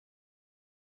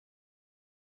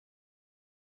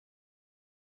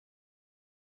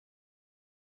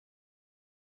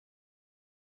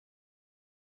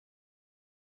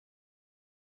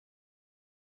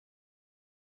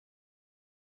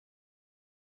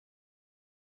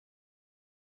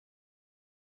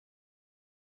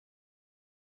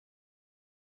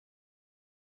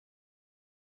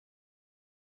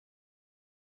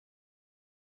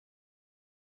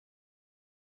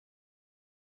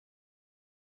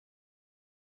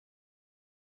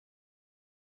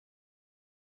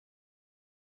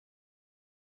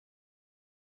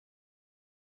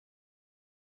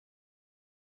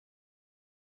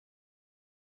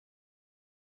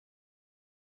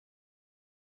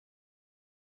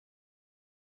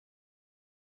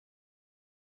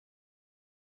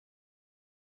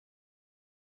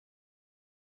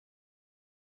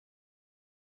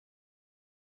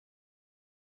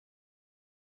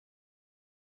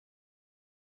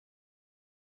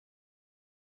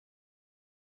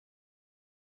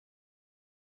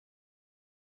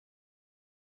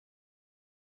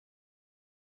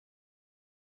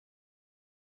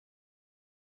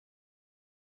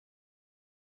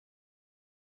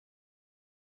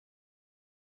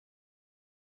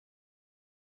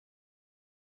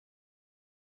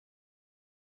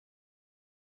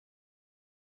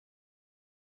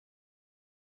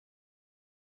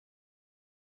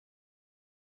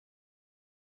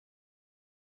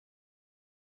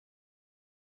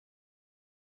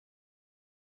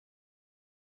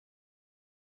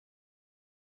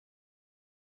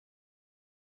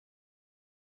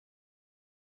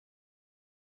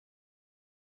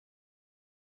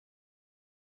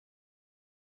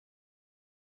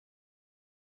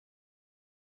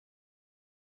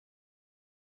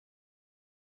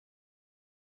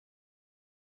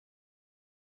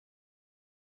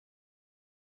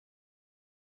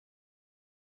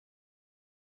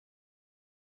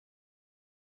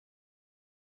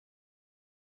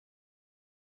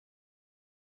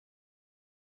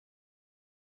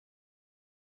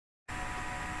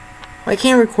I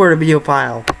can't record a video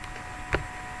file.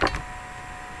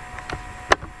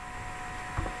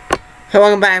 So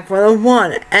welcome back for the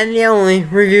one and the only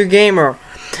Review Gamer.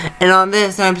 And on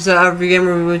this episode of Review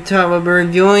Gamer, we'll be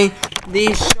reviewing the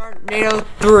Sharknado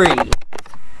 3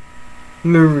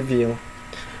 movie review.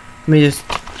 Let me just...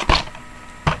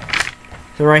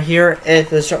 So right here is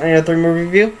the Sharknado 3 movie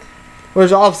review.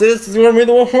 Which obviously this is going to be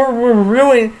the one we're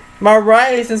reviewing. Am I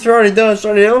right? Since we're already done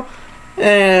Sharknado.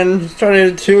 And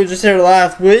Sharknado 2 just here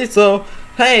last week. So,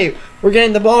 hey, we're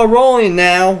getting the ball rolling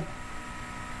now.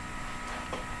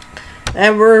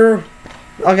 And we're...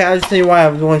 Okay, I'll just tell you why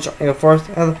I'm doing Sharknado first.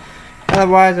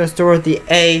 Otherwise, I start with the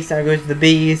A's, then I go to the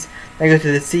B's, then I go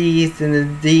to the C's, then the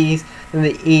D's, then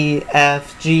the E,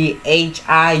 F, G, H,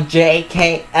 I, J,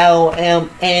 K, L,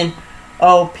 M, N,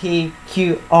 O, P,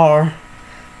 Q, R,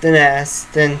 then S,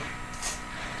 then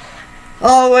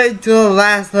all the way to the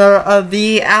last letter of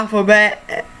the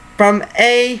alphabet from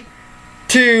A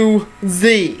to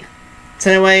Z.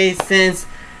 So anyway, since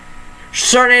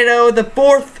Sharknado the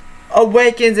 4th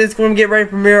Awakens is going to get ready to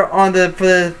premiere on for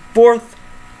the 4th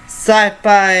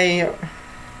sci-fi,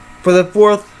 for the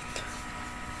 4th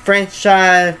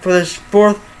franchise, for the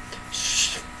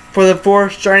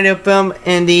fourth Sharknado film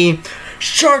in the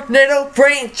Sharknado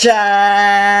franchise.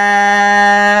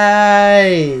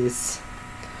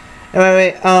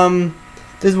 Anyway,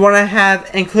 this one I have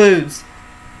includes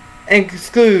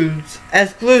exclusive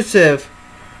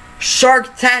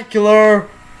Sharktacular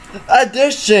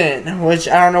Edition, which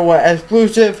I don't know what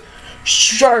exclusive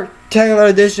Sharktacular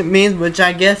Edition means, which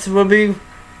I guess will be,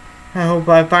 I hope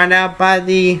I find out by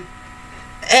the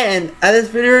end of this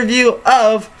video review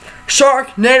of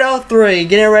Sharknado 3.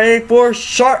 Getting ready for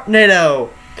Sharknado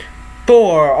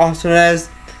 4, also known as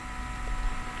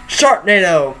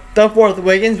Sharknado the 4th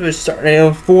Awakens, which is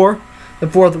Sharknado 4. The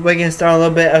 4th Awakens starting a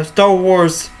little bit of Star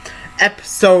Wars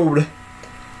Episode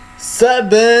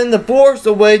 7, The Force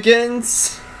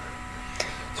Awakens.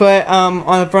 So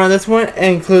on the front of this one, it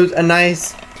includes a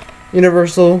nice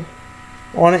universal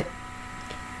on it,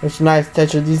 which is a nice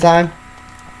touch of design.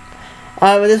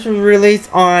 But this was released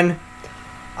on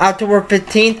October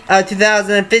 15th,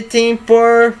 2015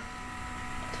 for,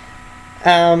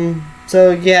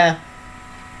 so yeah.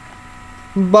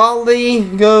 Bali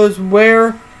goes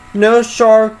where no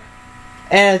shark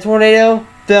and a tornado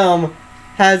film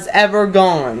has ever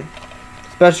gone.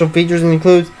 Special features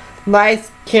includes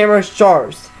nice camera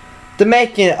shots, the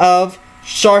making of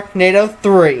Sharknado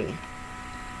 3,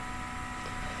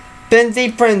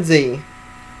 Frenzy,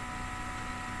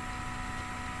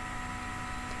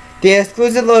 the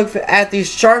exclusive look at the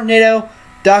Sharknado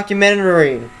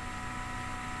documentary,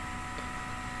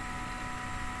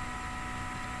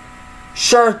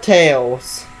 Shark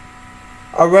Tales,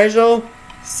 original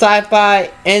sci-fi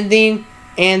ending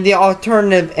and the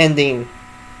alternative ending,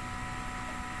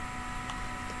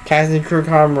 cast and crew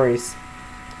commentaries.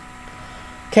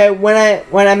 Okay, when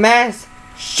a mass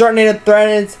Sharknado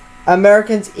threatens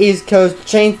America's East Coast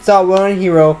chainsaw wielding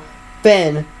hero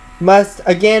Finn must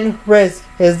again risk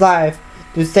his life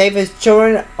to save his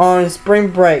children on spring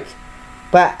break.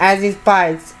 But as he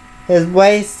fights his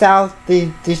way south,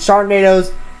 the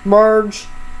Sharknadoes merge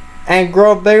and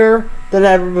grow bigger than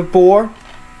ever before.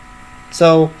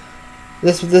 So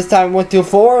this time went to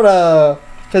Florida,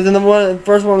 because in the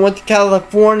first one went to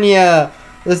California,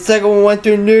 the second one went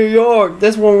to New York,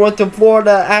 this one went to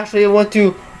Florida. Actually, it went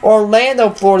to Orlando,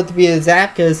 Florida to be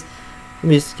exact, because let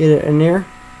me just get it in there.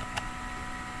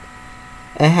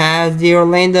 It has the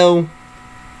Orlando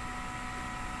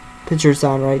picture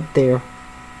sign right there.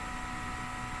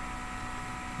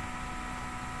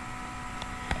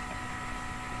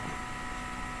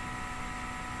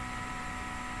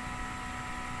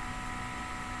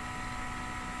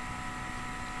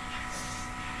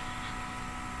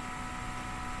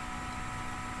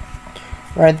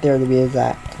 Right there to be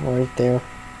exact. Right there.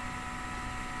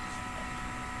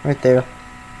 Right there.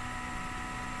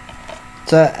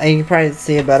 So you can probably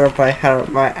see it better if I had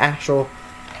my actual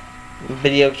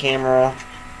video camera.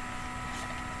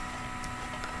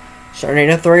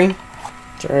 Sharknado 3.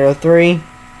 Sharknado 3.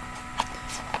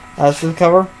 That's the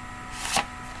cover.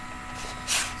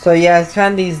 So yeah, it's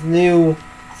kind of these new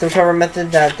cover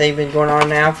methods that they've been going on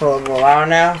now for a little while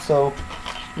now. So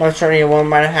most Sharknado 1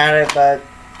 might have had it, but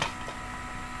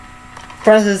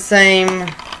front's the same,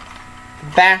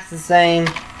 back's the same.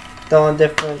 The only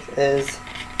difference is,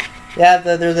 yeah,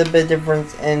 there's a bit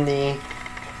difference in the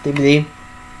DVD,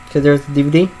 because there's the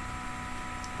DVD.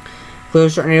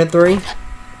 Includes Sharknado 3.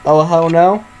 Oh hell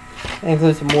no. It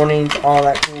includes some warnings, all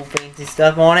that cool fancy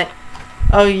stuff on it.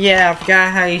 Oh yeah, I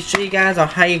forgot how you show you guys on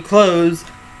how you close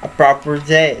a proper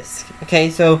disc. Okay,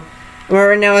 so Well,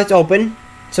 right now it's open.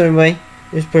 So anyway,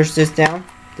 just push this down.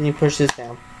 Then you push this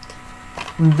down.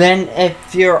 Then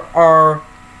if you are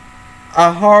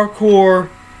a hardcore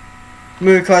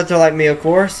movie collector like me, of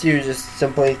course, you just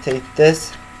simply take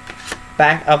this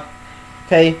back up.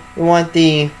 Okay, you want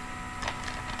the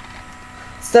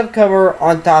slip cover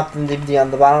on top and DVD on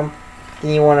the bottom.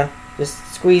 Then you want to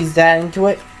just squeeze that into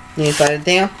it. Then you slide it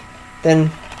down. Then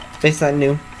face that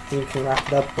new. Then you can wrap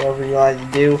it up whatever you like to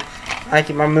do. I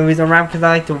keep my movies unwrapped because I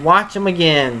like to watch them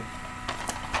again.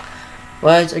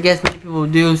 Which I guess many people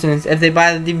do, since if they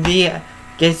buy the DVD, I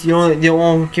guess you only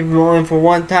keep it only for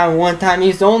one time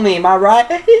use only. Am I right?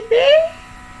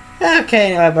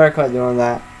 Okay, I better quit doing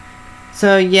that.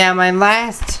 So yeah, my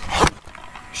last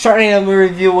Sharknado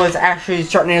movie review was actually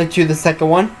Sharknado 2, the second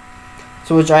one.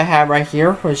 So which I have right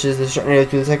here, which is the Sharknado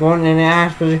 2, the second one, and it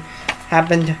actually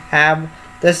happened to have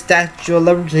the Statue of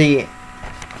Liberty.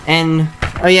 And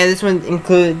oh yeah, this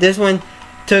one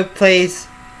took place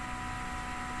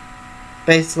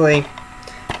basically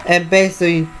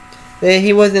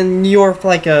he was in New York for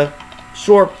like a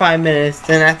short 5 minutes.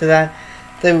 Then after that,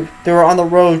 they were on the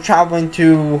road traveling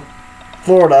to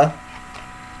Florida.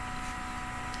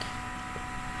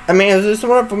 I mean, it was just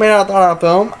one made out of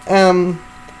film.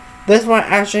 This one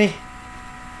actually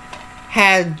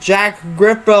had Jack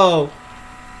Griffo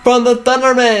from the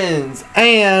Thundermans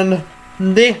and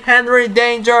the Henry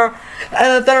Danger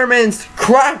and the Thundermans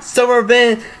crossover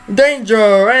band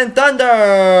Danger and Thunder.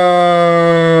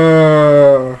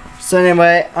 So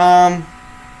anyway,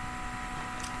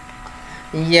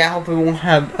 yeah, hopefully we won't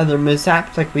have other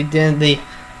mishaps like we did in the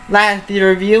last video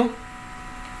review.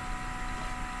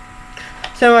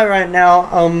 So right now,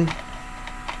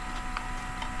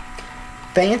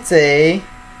 fancy,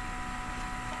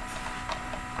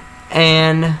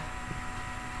 and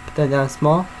put that down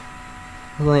small.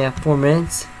 We only have 4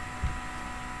 minutes.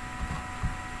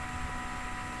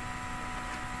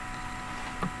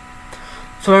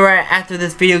 So right after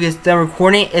this video gets done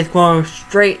recording, it's going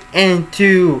straight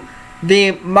into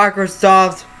the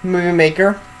Microsoft Movie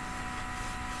Maker.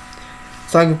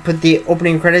 So I can put the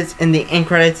opening credits and the end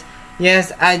credits.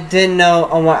 Yes, I did know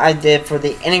on what I did for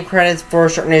the ending credits for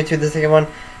Sharknado 2, the second one,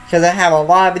 because I have a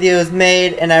lot of videos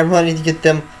made and I really need to get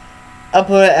them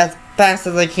uploaded as fast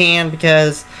as I can,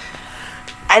 because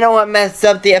I don't want to mess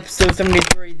up the episode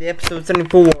 73, the episode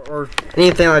 74, or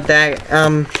anything like that.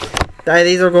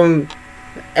 These are going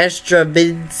extra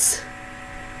vids.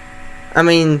 I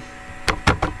mean,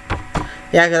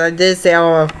 yeah, because I did say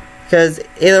because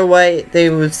either way they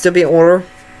would still be in order.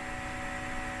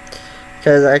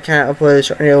 Because I kind of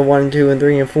uploaded Sharknado 1, 2, and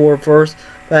 3, and 4 first.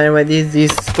 But anyway,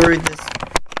 these three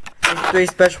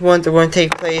special ones are going to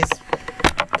take place.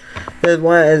 This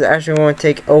one is actually going to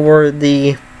take over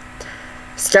the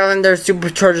Skylander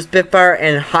Supercharger Spitfire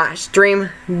and Hot Stream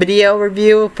video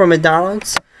review from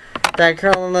McDonald's that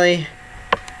currently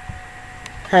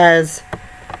has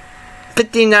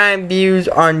 59 views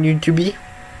on YouTuber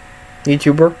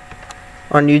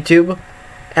on YouTube.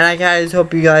 And I guys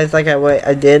hope you guys like what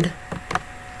I did.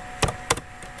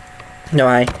 No,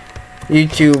 my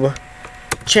YouTube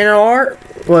channel art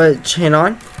was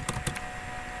on.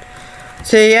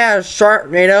 So yeah,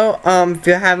 Sharknado. If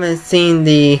you haven't seen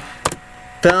the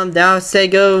film, now say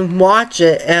go watch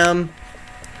it.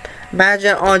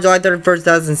 Imagine on July 31st,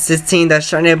 2016, that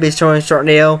Sharknado will be showing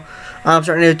Sharknado,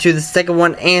 Sharknado 2, the second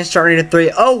one, and Sharknado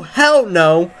 3. Oh hell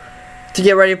no! To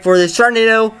get ready for the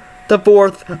Sharknado, the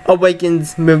Fourth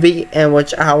Awakens movie, in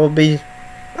which I'll be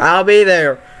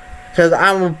there. Because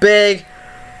I'm a big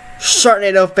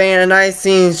Sharknado fan, and I've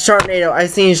seen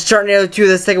Sharknado 2,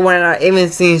 the second one, and I even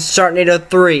seen Sharknado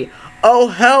 3. Oh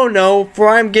hell no, for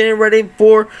I'm getting ready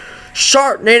for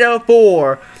Sharknado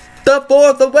 4, the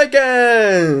Fourth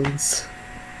Awakens.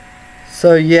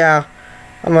 So yeah,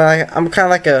 I'm kind of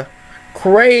like a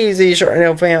crazy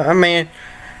Sharknado fan. I mean,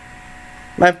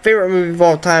 my favorite movie of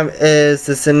all time is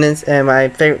The Descendants, and my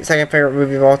second favorite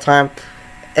movie of all time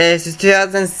is the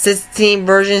 2016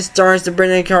 version starring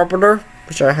Sabrina Carpenter,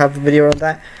 which I have a video of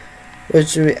that. I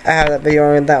have that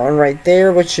video on that one right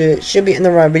there, which should be in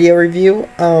my video review.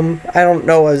 I don't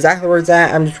know exactly where it's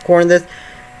at. I'm just recording this,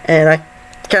 and I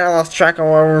kind of lost track on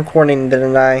what I'm recording,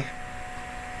 didn't I?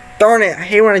 Darn it! I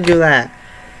hate when I do that.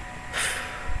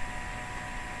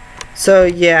 So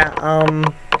yeah,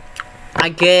 I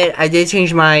did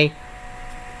change my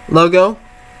logo.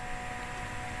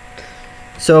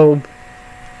 So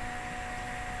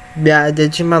yeah, I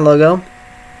did change my logo.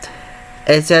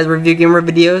 It says Review Gamer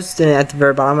Videos, and at the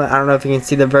very bottom, I don't know if you can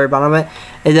see the very bottom of it,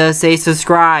 it does say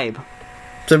subscribe.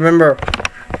 So remember,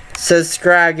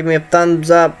 subscribe, give me a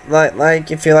thumbs up, like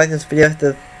if you like this video, hit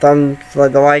the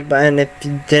the like button. If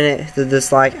you didn't hit the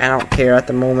dislike, I don't care at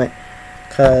the moment,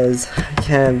 cause I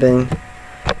kind of been,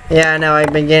 yeah, I know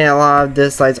I've been getting a lot of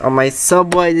dislikes on my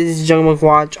Subway. This is Jungle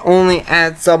Watch only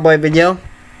at Subway video.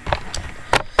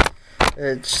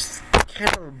 It's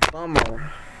kind of a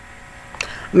bummer.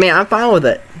 I mean, I'm fine with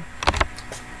it.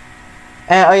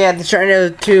 And oh yeah, the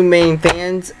Sharknado 2 main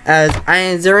fans as I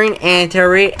am ZIRING and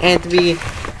Terry, and to be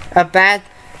a fact,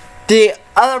 the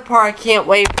other part I can't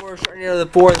wait for Sharknado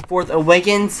 4, The Fourth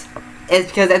Awakens, is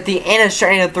because at the end of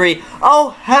Sharknado 3,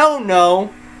 oh hell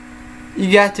no,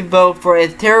 you got to vote for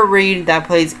is Tara Reid that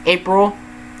plays April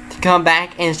to come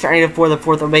back in Sharknado 4, The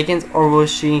Fourth Awakens, or will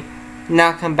she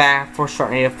not come back for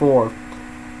Sharknado 4?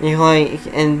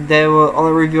 And they will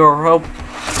only review her hope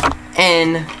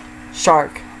in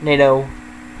Sharknado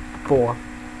 4.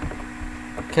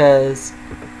 Because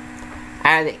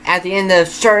at the end of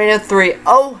Sharknado 3,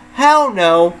 oh hell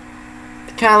no,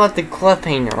 they kind of left the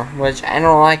cliffhanger, which I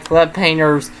don't like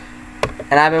cliffhangers,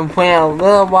 and I've been playing a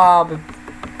little while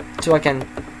so I can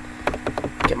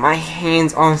get my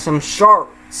hands on some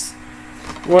sharks,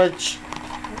 which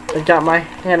I got my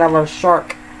hand on a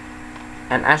shark,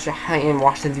 and actually I haven't even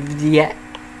watched the DVD yet.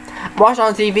 Watch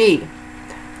on TV.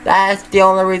 That's the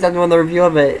only reason I'm doing the review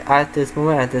of it at this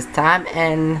moment, at this time.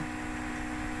 And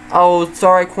oh,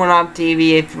 sorry, Corn Up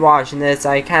TV, if you're watching this.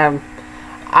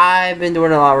 I've been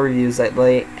doing a lot of reviews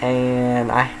lately,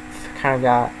 and I kind of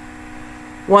got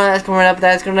one that's coming up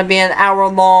that's going to be an hour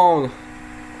long.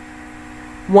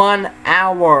 1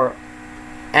 hour,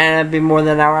 and it'll be more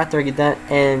than an hour after I get done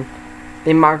in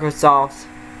the Microsoft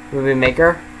Movie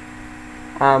Maker.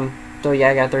 So yeah,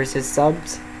 I got 36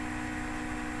 subs.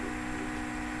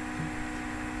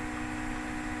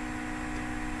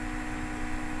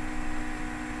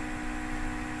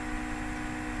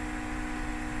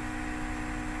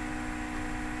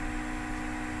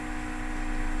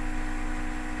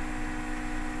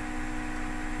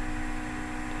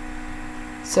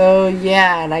 So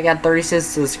yeah, and I got 36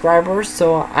 subscribers,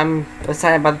 so I'm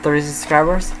excited about the 36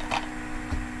 subscribers.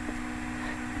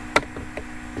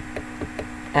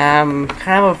 I'm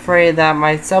kind of afraid that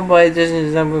my Subway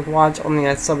edition Jungle Watch only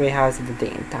that Subway has at the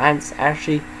date and time is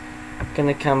actually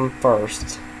gonna come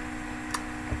first,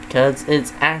 because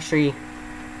it's actually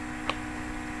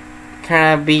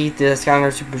kind of beat the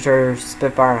Skylander Superstar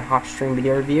Spitfire and Hot Stream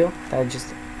video review that I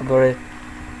just uploaded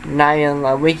not even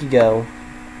a week ago.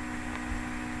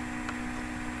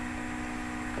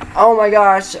 Oh my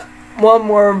gosh, one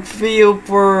more video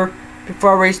before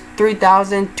I reach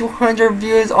 3,200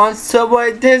 views on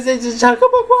Subway. This is just Jungle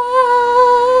Watch.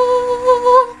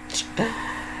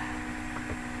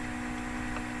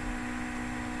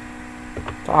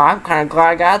 So I'm kind of glad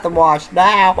I got the watch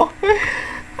now.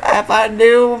 If I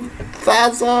knew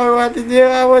fast forward what to do,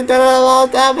 I would have done it a long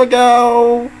time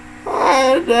ago.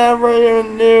 I never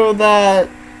even knew that.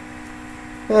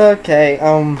 Okay,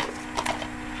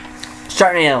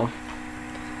 Sharknado.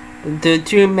 The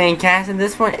two main casts in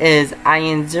this one is I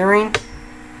am ZIRING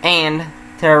and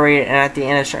Tara Reid, and at the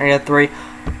end of Sharknado 3,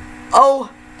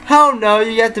 oh hell no,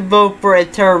 you have to vote for a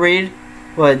Tara Reid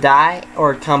will die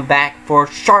or come back for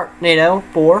Sharknado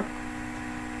 4,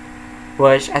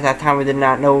 which at that time we did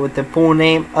not know what the full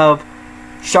name of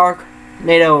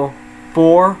Sharknado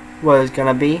 4 was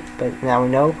gonna be, but now we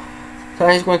know. So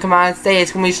I'm just going to come out and say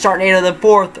it's going to be Sharknado the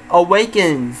Fourth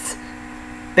Awakens,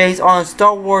 based on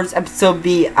Star Wars Episode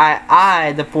VII,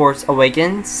 The Force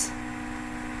Awakens,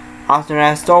 also known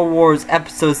as Star Wars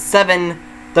Episode 7,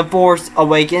 The Force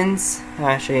Awakens.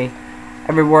 Actually,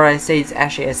 every word I say is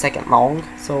actually a second long,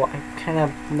 so I'm kind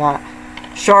of not.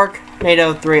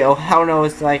 Sharknado 3, oh hell no,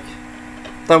 it's like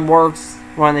the worst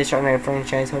one of the Sharknado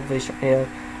franchise. Hopefully Sharknado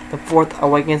The Fourth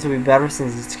Awakens will be better,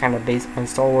 since it's kind of based on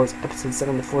Star Wars Episode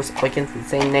 7, The Force Awakens, the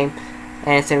same name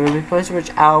and same movie poster, which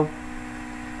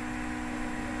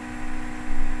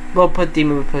we'll put the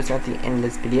movie poster at the end of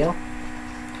this video.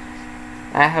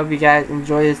 I hope you guys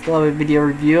enjoy this little video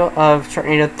review of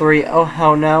Sharknado 3, oh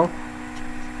hell no.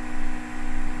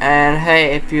 And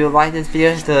hey, if you like this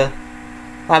video, hit the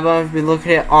like button will be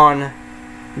located on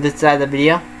this side of the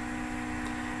video.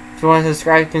 If you want to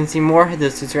subscribe, you can see more, hit the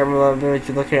subscribe button which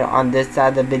is located on this side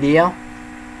of the video.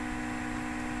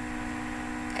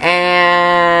 And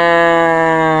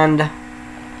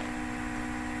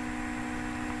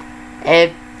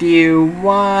if you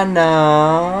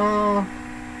wanna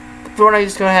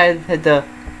just go ahead and hit the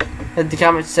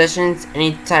comment sections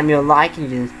anytime you like, and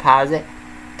you can just pause it,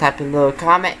 type in a little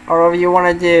comment, or whatever you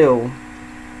want to do.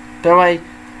 But anyway,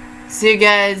 see you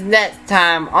guys next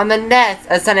time on the next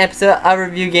exciting episode of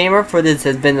Review Gamer, for this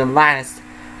has been the last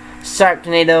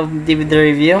Sharknado DVD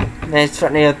review. And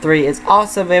Sharknado 3 is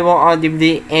also available on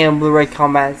DVD and Blu-ray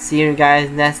combat. See you guys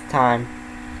next time.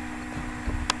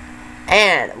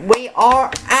 And we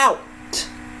are out!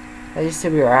 I just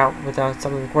said we were out without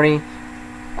some recording.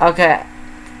 Okay.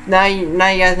 Now you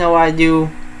guys know what I do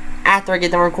after I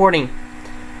get done recording.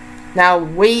 Now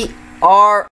we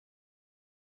are